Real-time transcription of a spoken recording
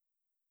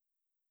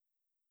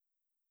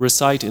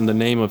Recite in the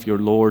name of your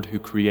Lord who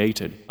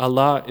created.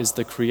 Allah is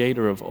the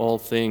creator of all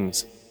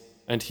things,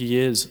 and He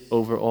is,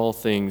 over all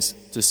things,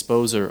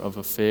 disposer of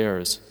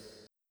affairs.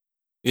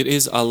 It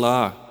is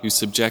Allah who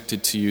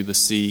subjected to you the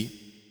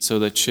sea, so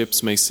that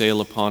ships may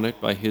sail upon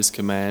it by His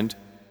command,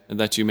 and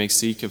that you may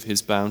seek of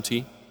His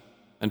bounty,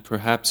 and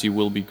perhaps you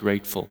will be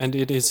grateful. And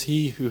it is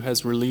He who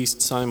has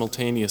released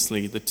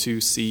simultaneously the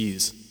two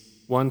seas,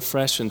 one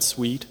fresh and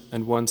sweet,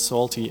 and one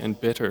salty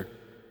and bitter,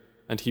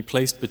 and He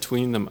placed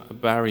between them a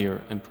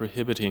barrier and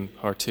prohibiting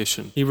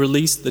partition. He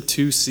released the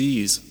two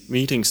seas,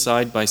 meeting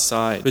side by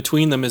side.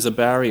 Between them is a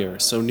barrier,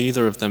 so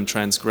neither of them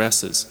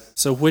transgresses.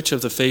 So which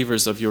of the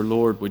favors of your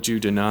Lord would you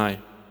deny?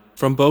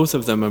 From both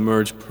of them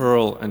emerge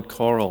pearl and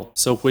coral,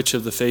 so which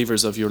of the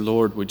favors of your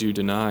Lord would you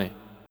deny?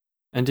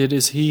 And it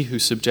is He who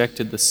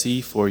subjected the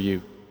sea for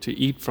you, to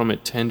eat from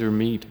it tender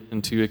meat,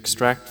 and to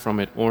extract from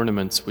it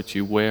ornaments which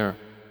you wear.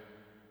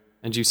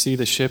 And you see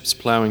the ships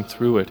plowing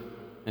through it,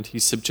 and He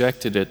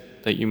subjected it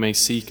that you may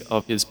seek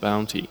of His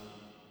bounty,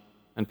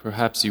 and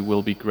perhaps you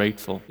will be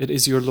grateful. It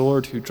is your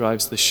Lord who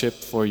drives the ship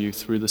for you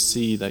through the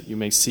sea that you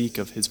may seek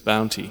of His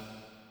bounty.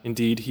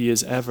 Indeed, He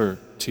is ever,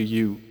 to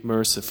you,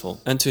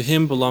 merciful. And to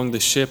Him belong the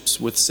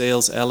ships with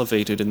sails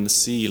elevated in the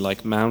sea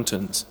like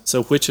mountains.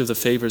 So which of the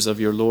favors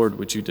of your Lord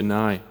would you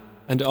deny?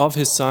 And of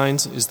His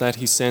signs is that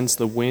He sends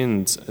the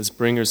winds as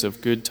bringers of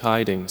good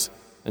tidings,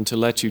 and to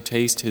let you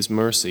taste His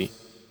mercy.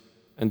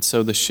 And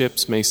so the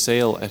ships may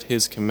sail at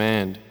His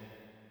command,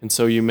 and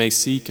so you may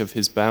seek of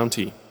His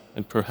bounty,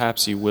 and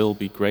perhaps you will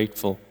be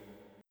grateful.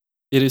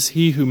 It is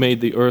He who made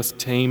the earth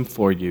tame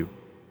for you,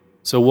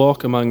 so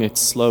walk among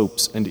its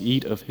slopes and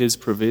eat of His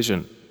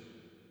provision,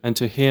 and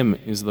to Him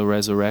is the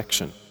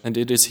resurrection. And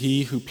it is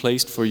He who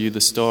placed for you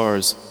the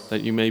stars,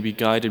 that you may be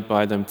guided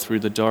by them through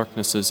the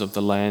darknesses of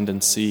the land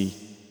and sea.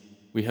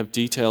 We have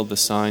detailed the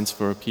signs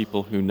for a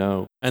people who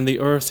know. And the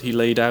earth He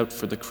laid out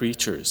for the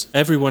creatures.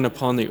 Everyone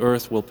upon the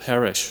earth will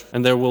perish,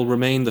 and there will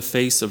remain the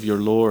face of your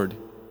Lord,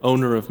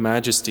 owner of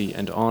majesty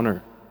and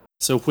honor.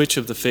 So which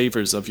of the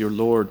favors of your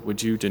Lord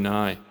would you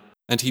deny?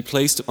 And He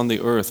placed on the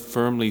earth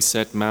firmly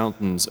set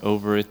mountains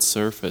over its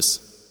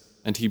surface,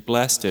 and He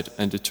blessed it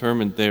and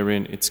determined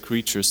therein its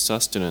creatures'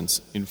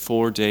 sustenance in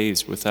 4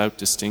 days without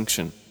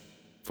distinction,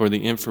 for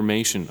the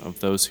information of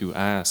those who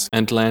ask.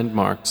 And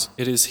landmarks.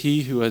 It is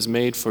He who has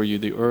made for you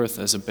the earth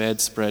as a bed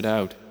spread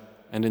out,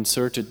 and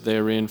inserted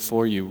therein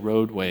for you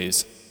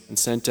roadways, and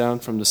sent down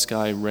from the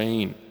sky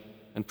rain,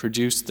 and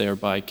produced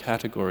thereby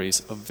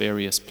categories of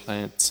various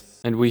plants.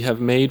 And we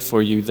have made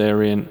for you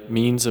therein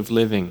means of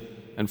living,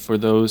 and for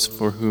those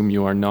for whom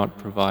you are not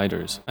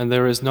providers. And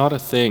there is not a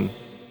thing,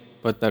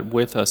 but that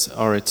with us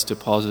are its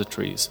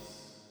depositories,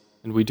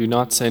 and we do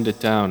not send it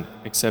down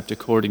except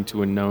according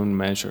to a known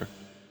measure.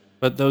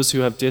 But those who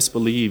have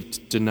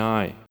disbelieved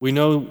deny. We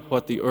know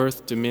what the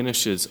earth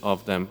diminishes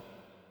of them,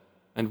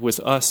 and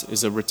with us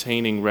is a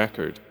retaining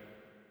record.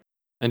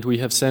 And we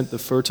have sent the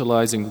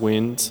fertilizing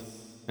winds,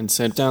 and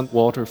sent down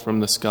water from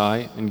the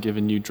sky and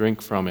given you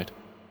drink from it,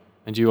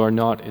 and you are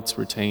not its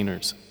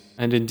retainers.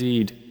 And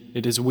indeed,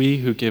 it is we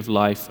who give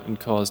life and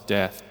cause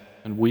death,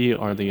 and we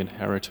are the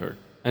inheritor.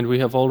 And we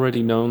have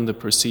already known the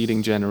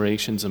preceding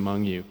generations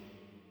among you,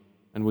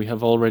 and we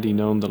have already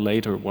known the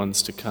later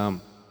ones to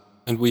come.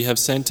 And we have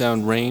sent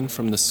down rain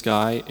from the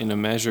sky in a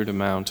measured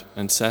amount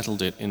and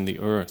settled it in the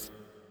earth.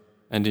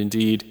 And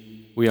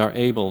indeed, we are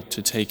able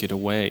to take it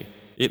away.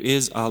 It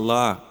is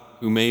Allah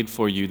who made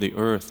for you the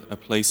earth a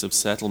place of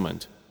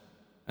settlement,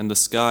 and the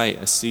sky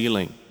a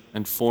ceiling,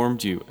 and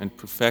formed you and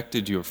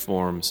perfected your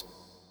forms,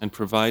 and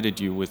provided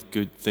you with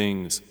good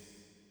things.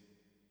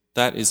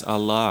 That is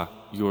Allah,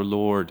 your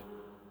Lord.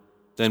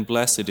 Then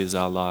blessed is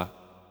Allah,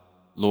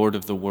 Lord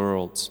of the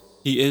worlds.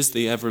 He is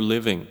the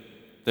ever-living.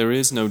 There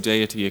is no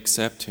deity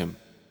except Him,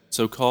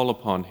 so call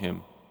upon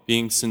Him,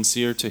 being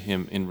sincere to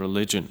Him in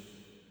religion.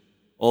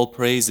 All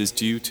praise is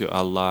due to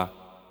Allah,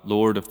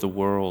 Lord of the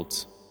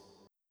worlds.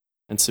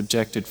 And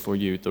subjected for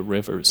you the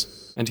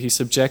rivers. And He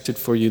subjected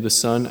for you the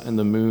sun and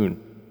the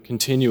moon,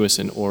 continuous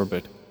in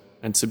orbit,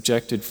 and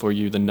subjected for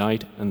you the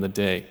night and the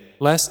day.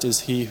 Blessed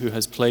is He who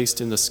has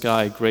placed in the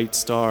sky great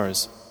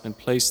stars, and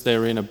placed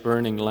therein a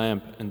burning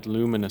lamp and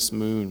luminous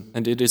moon.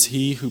 And it is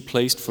He who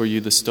placed for you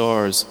the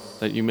stars,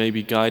 that you may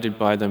be guided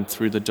by them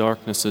through the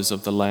darknesses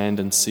of the land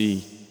and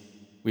sea.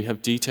 We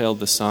have detailed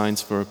the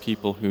signs for a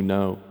people who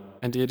know.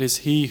 And it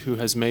is He who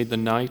has made the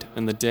night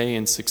and the day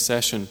in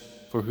succession,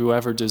 for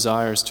whoever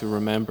desires to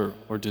remember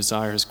or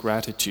desires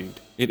gratitude.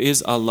 It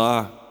is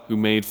Allah who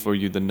made for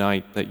you the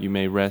night that you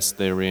may rest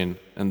therein,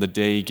 and the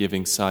day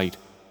giving sight.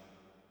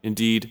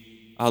 Indeed,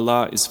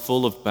 Allah is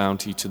full of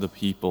bounty to the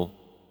people,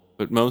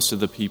 but most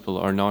of the people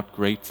are not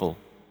grateful.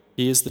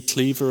 He is the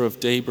cleaver of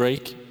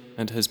daybreak,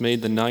 and has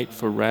made the night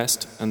for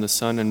rest and the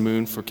sun and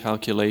moon for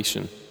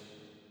calculation.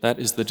 That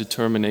is the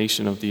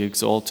determination of the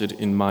exalted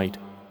in might,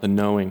 the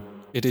knowing.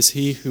 It is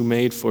He who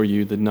made for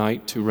you the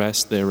night to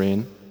rest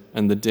therein,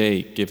 and the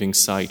day giving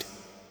sight.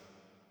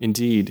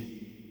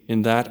 Indeed,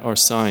 in that are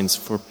signs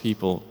for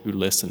people who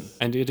listen.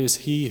 And it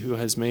is He who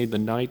has made the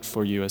night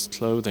for you as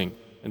clothing,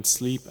 and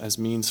sleep as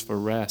means for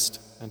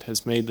rest, and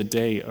has made the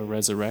day a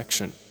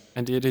resurrection.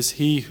 And it is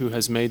He who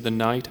has made the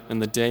night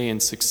and the day in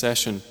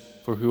succession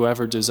for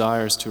whoever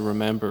desires to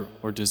remember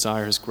or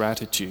desires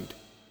gratitude.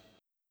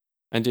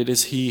 And it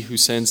is He who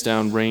sends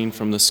down rain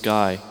from the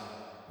sky,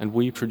 and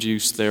we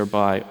produce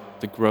thereby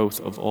the growth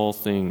of all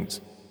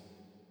things.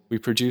 We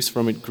produce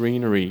from it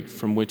greenery,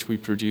 from which we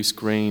produce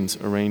grains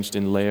arranged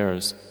in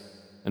layers,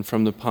 and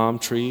from the palm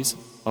trees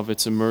of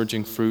its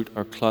emerging fruit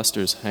are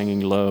clusters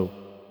hanging low.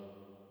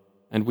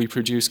 And we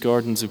produce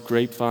gardens of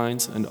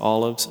grapevines and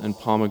olives and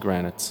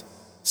pomegranates,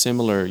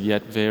 similar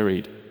yet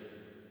varied.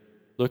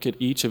 Look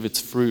at each of its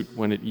fruit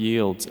when it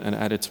yields and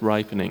at its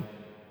ripening.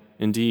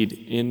 Indeed,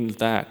 in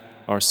that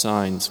are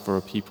signs for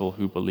a people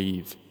who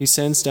believe. He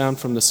sends down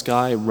from the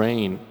sky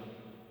rain,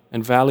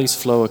 and valleys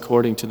flow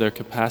according to their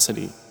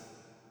capacity,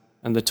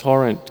 and the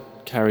torrent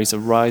carries a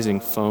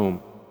rising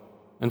foam.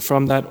 And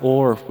from that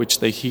ore which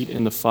they heat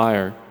in the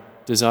fire,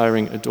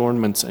 desiring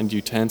adornments and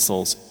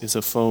utensils, is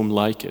a foam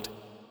like it.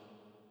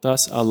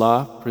 Thus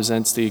Allah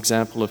presents the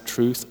example of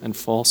truth and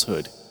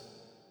falsehood.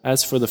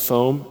 As for the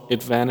foam,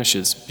 it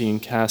vanishes, being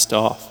cast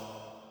off.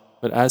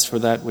 But as for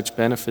that which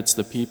benefits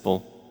the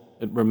people,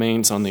 it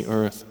remains on the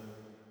earth.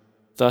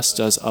 Thus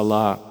does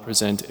Allah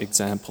present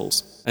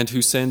examples. And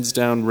who sends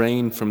down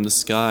rain from the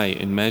sky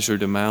in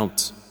measured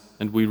amounts,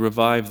 and we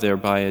revive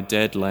thereby a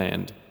dead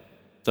land.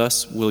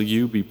 Thus will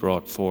you be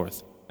brought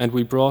forth. And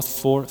we brought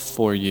forth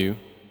for you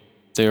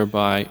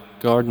thereby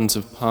gardens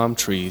of palm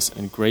trees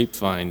and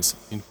grapevines,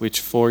 in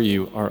which for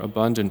you are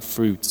abundant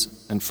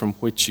fruits, and from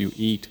which you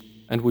eat.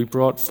 And we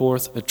brought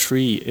forth a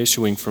tree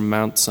issuing from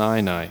Mount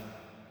Sinai,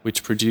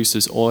 which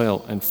produces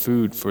oil and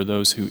food for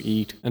those who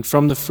eat. And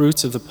from the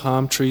fruits of the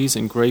palm trees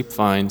and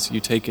grapevines you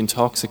take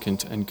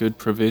intoxicant and good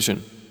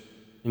provision.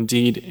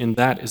 Indeed, in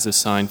that is a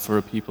sign for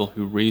a people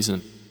who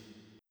reason.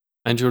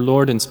 And your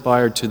Lord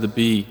inspired to the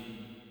bee,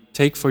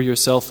 take for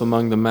yourself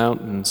among the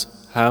mountains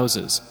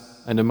houses,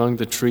 and among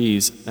the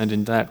trees, and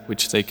in that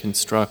which they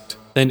construct.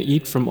 Then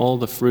eat from all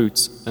the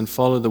fruits, and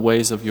follow the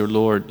ways of your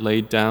Lord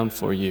laid down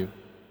for you.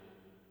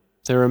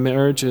 There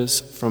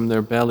emerges from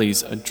their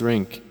bellies a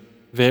drink,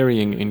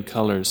 varying in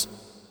colors,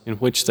 in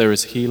which there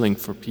is healing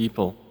for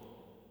people.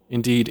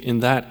 Indeed, in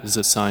that is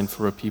a sign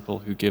for a people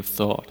who give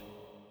thought.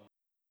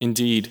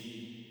 Indeed,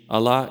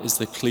 Allah is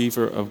the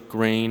cleaver of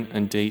grain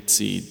and date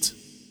seeds.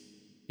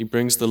 He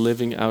brings the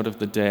living out of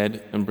the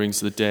dead and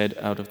brings the dead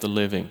out of the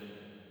living.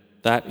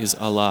 That is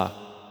Allah.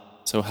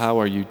 So how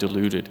are you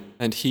deluded?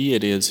 And He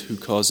it is who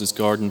causes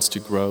gardens to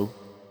grow,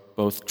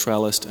 both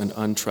trellised and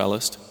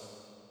untrellised,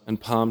 and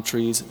palm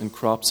trees and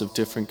crops of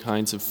different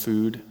kinds of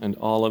food, and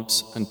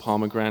olives and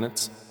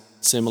pomegranates,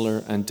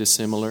 similar and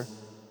dissimilar.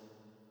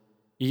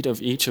 Eat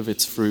of each of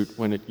its fruit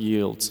when it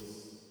yields,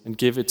 and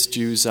give its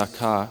due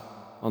zakah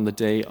on the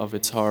day of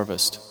its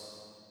harvest.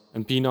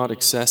 And be not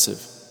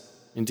excessive.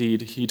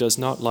 Indeed, He does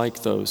not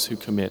like those who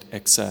commit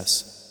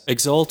excess.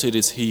 Exalted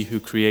is He who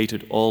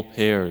created all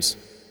pairs,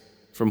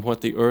 from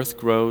what the earth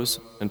grows,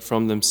 and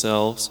from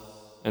themselves,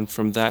 and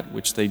from that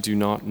which they do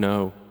not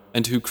know,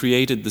 and who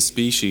created the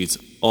species,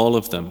 all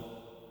of them,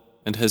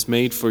 and has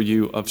made for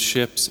you of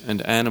ships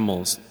and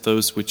animals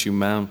those which you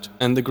mount,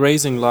 and the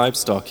grazing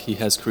livestock He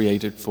has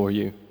created for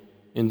you.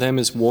 In them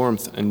is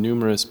warmth and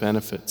numerous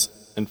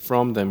benefits, and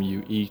from them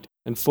you eat.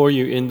 And for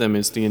you in them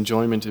is the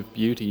enjoyment of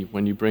beauty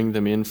when you bring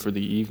them in for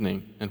the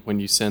evening, and when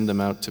you send them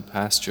out to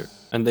pasture.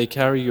 And they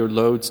carry your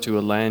loads to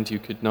a land you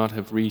could not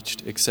have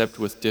reached except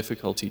with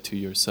difficulty to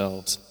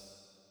yourselves.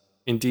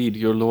 Indeed,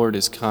 your Lord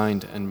is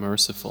kind and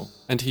merciful.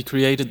 And He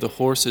created the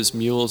horses,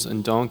 mules,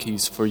 and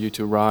donkeys for you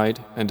to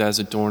ride and as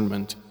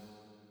adornment.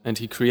 And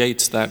He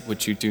creates that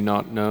which you do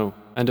not know.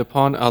 And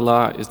upon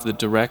Allah is the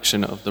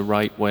direction of the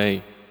right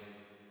way.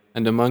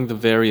 And among the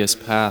various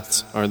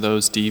paths are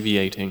those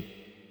deviating.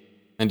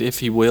 And if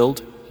He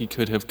willed, He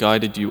could have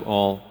guided you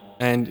all.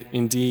 And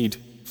indeed,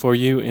 for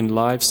you in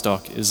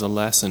livestock is a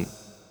lesson.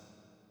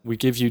 We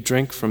give you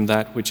drink from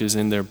that which is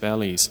in their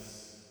bellies,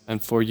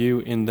 and for you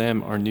in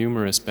them are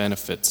numerous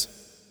benefits,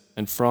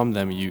 and from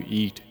them you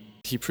eat.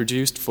 He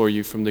produced for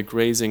you from the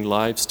grazing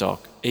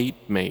livestock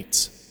 8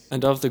 mates,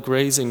 and of the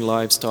grazing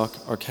livestock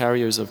are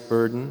carriers of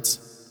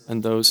burdens,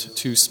 and those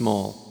too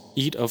small.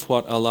 Eat of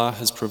what Allah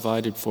has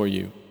provided for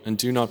you, and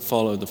do not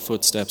follow the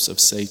footsteps of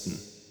Satan.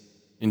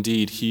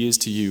 Indeed, he is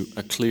to you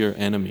a clear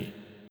enemy.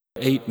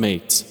 8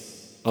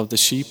 mates, of the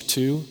sheep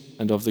 2,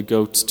 and of the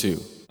goats 2,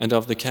 and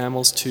of the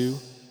camels 2,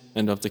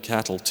 and of the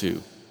cattle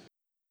 2.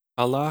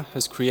 Allah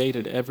has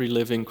created every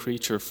living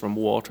creature from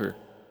water,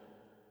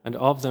 and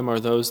of them are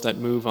those that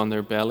move on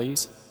their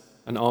bellies,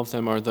 and of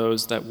them are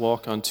those that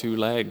walk on 2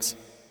 legs,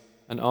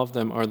 and of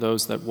them are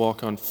those that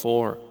walk on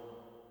 4.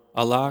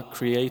 Allah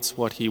creates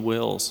what He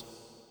wills.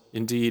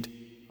 Indeed,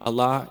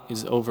 Allah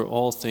is over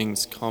all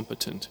things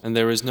competent, and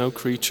there is no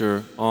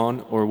creature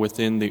on or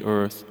within the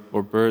earth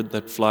or bird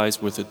that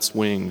flies with its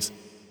wings,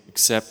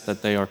 except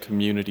that they are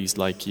communities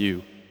like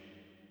you.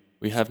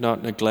 We have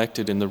not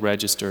neglected in the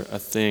register a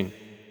thing.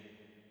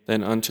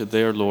 Then unto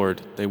their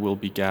Lord they will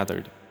be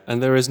gathered.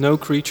 And there is no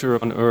creature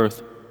on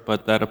earth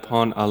but that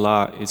upon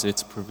Allah is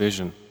its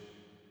provision.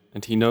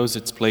 and He knows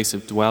its place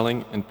of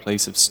dwelling and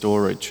place of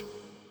storage.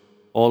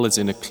 All is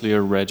in a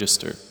clear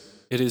register.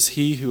 It is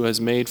He who has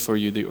made for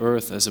you the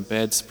earth as a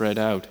bed spread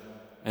out,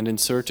 and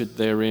inserted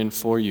therein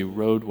for you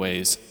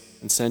roadways,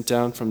 and sent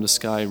down from the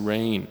sky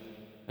rain,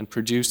 and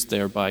produced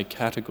thereby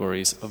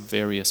categories of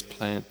various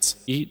plants.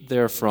 Eat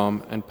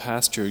therefrom and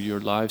pasture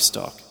your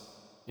livestock.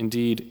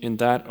 Indeed, in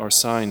that are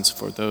signs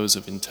for those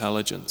of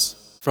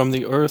intelligence. From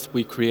the earth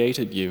we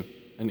created you,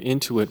 and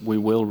into it we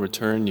will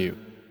return you,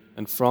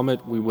 and from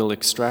it we will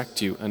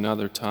extract you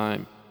another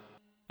time.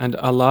 And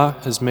Allah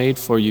has made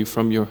for you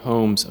from your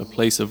homes a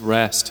place of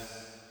rest,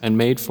 and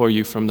made for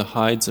you from the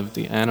hides of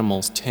the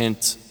animals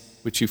tents,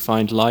 which you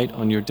find light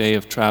on your day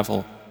of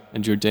travel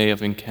and your day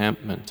of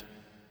encampment.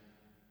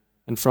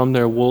 And from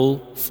their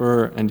wool,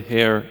 fur, and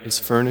hair is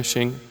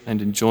furnishing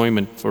and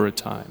enjoyment for a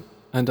time.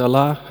 And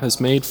Allah has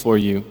made for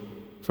you,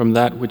 from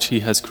that which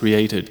He has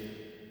created,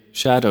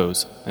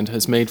 shadows, and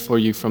has made for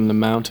you from the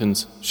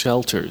mountains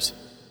shelters,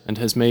 and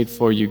has made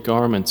for you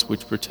garments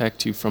which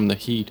protect you from the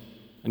heat,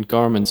 and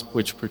garments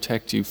which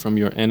protect you from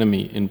your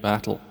enemy in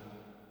battle.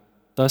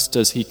 Thus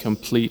does He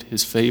complete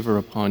His favor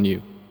upon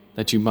you,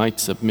 that you might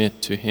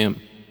submit to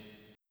Him.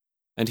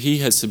 And He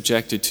has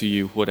subjected to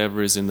you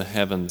whatever is in the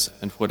heavens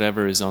and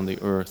whatever is on the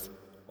earth,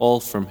 all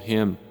from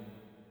Him.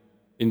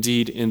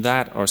 Indeed, in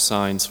that are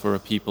signs for a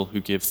people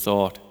who give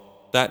thought.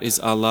 That is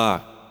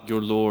Allah,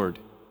 your Lord,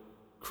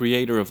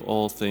 Creator of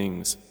all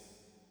things.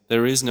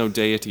 There is no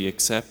deity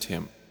except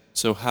Him,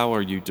 so how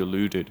are you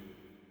deluded?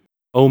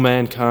 O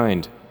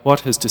mankind,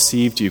 what has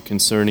deceived you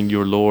concerning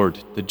your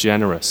Lord, the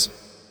Generous?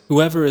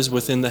 Whoever is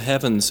within the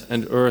heavens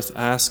and earth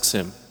asks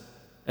Him.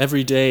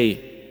 Every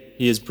day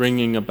He is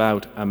bringing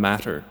about a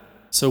matter.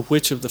 So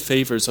which of the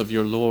favors of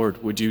your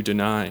Lord would you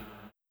deny?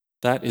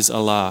 That is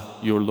Allah,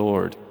 your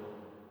Lord.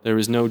 There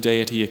is no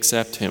deity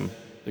except Him,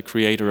 the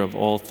Creator of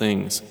all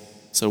things,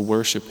 so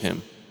worship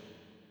Him.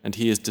 And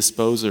He is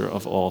disposer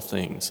of all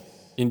things.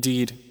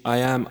 Indeed, I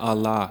am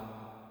Allah.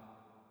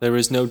 There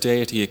is no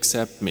deity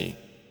except me,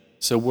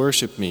 so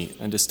worship me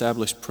and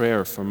establish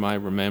prayer for my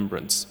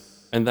remembrance.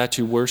 And that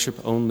you worship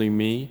only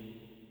me,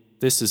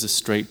 this is a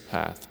straight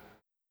path.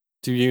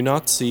 Do you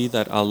not see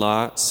that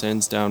Allah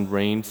sends down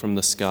rain from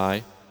the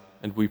sky,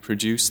 and we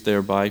produce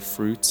thereby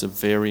fruits of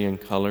varying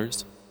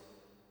colors?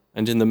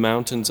 And in the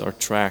mountains are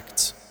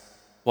tracts,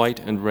 white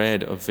and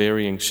red of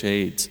varying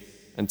shades,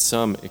 and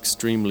some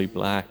extremely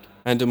black.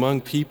 And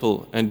among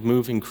people and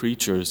moving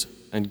creatures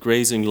and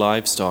grazing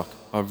livestock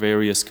are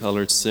various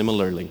colors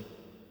similarly.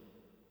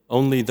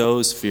 Only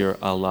those fear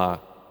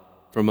Allah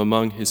from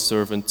among His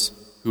servants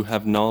who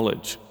have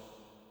knowledge.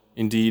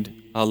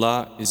 Indeed,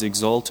 Allah is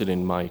exalted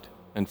in might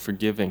and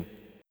forgiving.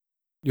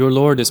 Your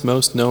Lord is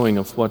most knowing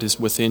of what is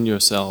within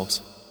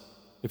yourselves.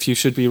 If you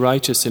should be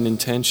righteous in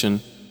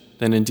intention,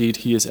 then indeed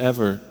He is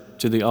ever,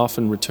 to the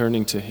often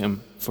returning to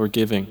Him,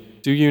 forgiving.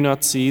 Do you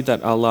not see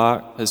that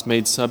Allah has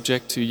made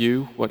subject to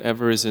you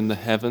whatever is in the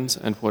heavens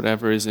and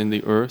whatever is in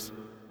the earth,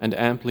 and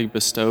amply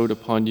bestowed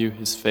upon you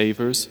His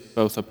favors,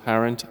 both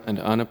apparent and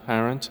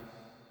unapparent?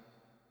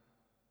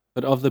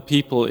 But of the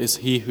people is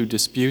he who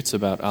disputes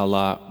about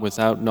Allah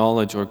without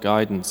knowledge or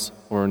guidance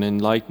or an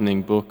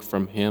enlightening book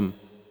from Him.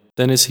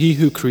 Then is he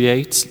who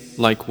creates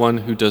like one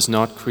who does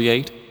not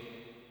create?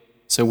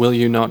 So will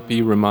you not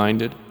be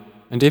reminded?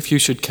 And if you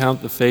should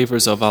count the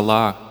favors of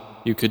Allah,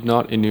 you could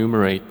not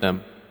enumerate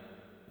them.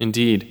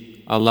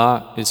 Indeed,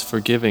 Allah is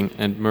forgiving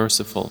and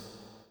merciful.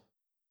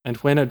 And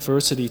when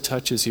adversity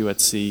touches you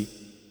at sea,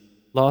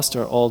 lost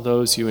are all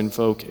those you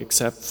invoke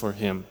except for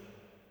Him.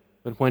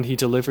 But when He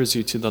delivers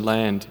you to the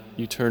land,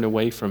 you turn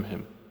away from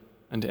Him,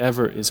 and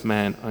ever is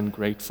man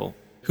ungrateful.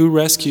 Who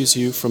rescues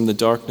you from the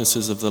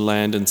darknesses of the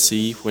land and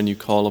sea when you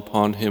call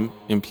upon Him,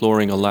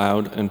 imploring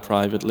aloud and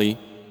privately?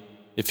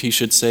 If He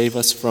should save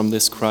us from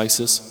this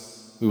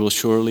crisis, we will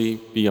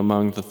surely be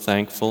among the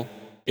thankful.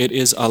 It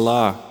is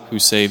Allah who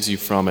saves you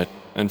from it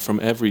and from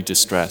every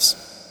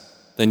distress.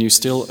 Then you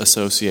still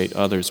associate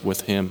others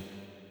with Him.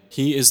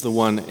 He is the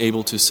one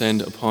able to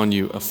send upon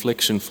you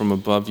affliction from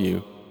above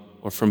you,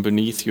 or from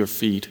beneath your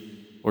feet,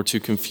 or to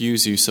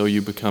confuse you so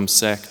you become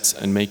sects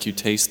and make you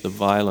taste the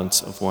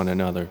violence of one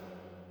another.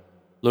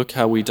 Look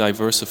how we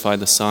diversify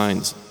the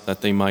signs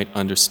that they might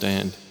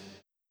understand.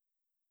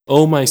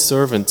 O my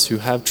servants who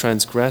have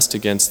transgressed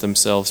against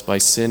themselves by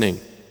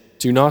sinning,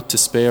 do not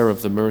despair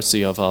of the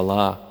mercy of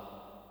Allah.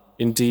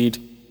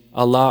 Indeed,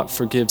 Allah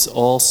forgives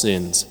all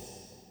sins.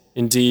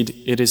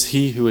 Indeed, it is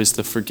He who is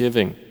the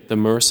forgiving, the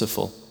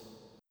merciful.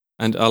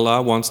 And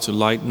Allah wants to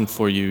lighten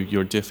for you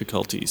your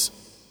difficulties.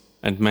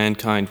 And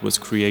mankind was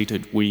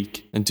created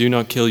weak. And do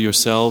not kill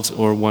yourselves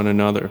or one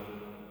another.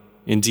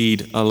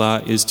 Indeed,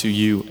 Allah is to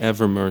you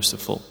ever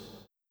merciful.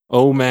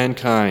 O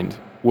mankind,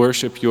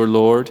 worship your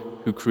Lord,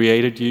 who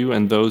created you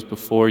and those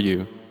before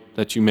you,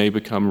 that you may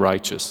become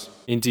righteous.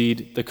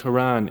 Indeed, the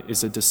Quran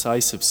is a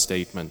decisive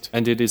statement,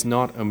 and it is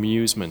not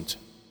amusement.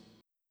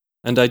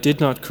 And I did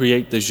not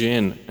create the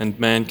jinn and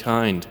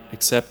mankind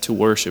except to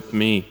worship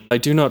me. I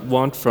do not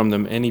want from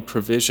them any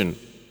provision,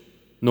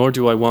 nor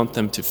do I want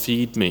them to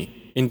feed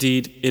me.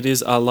 Indeed, it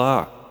is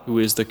Allah who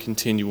is the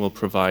continual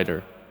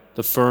provider,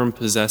 the firm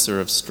possessor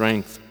of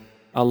strength.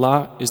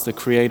 Allah is the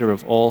creator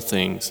of all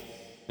things,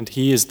 and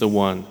He is the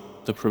one,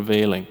 the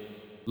prevailing,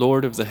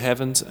 Lord of the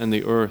heavens and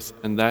the earth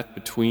and that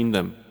between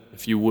them,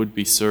 if you would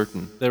be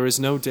certain. There is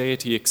no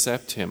deity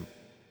except Him.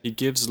 He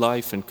gives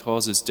life and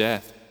causes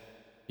death.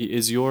 He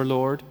is your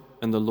Lord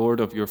and the Lord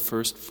of your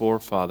first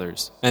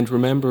forefathers. And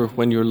remember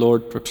when your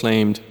Lord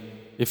proclaimed,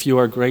 "If you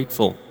are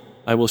grateful,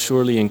 I will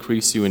surely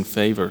increase you in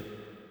favor.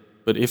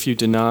 But if you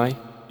deny,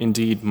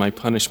 indeed my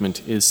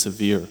punishment is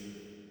severe."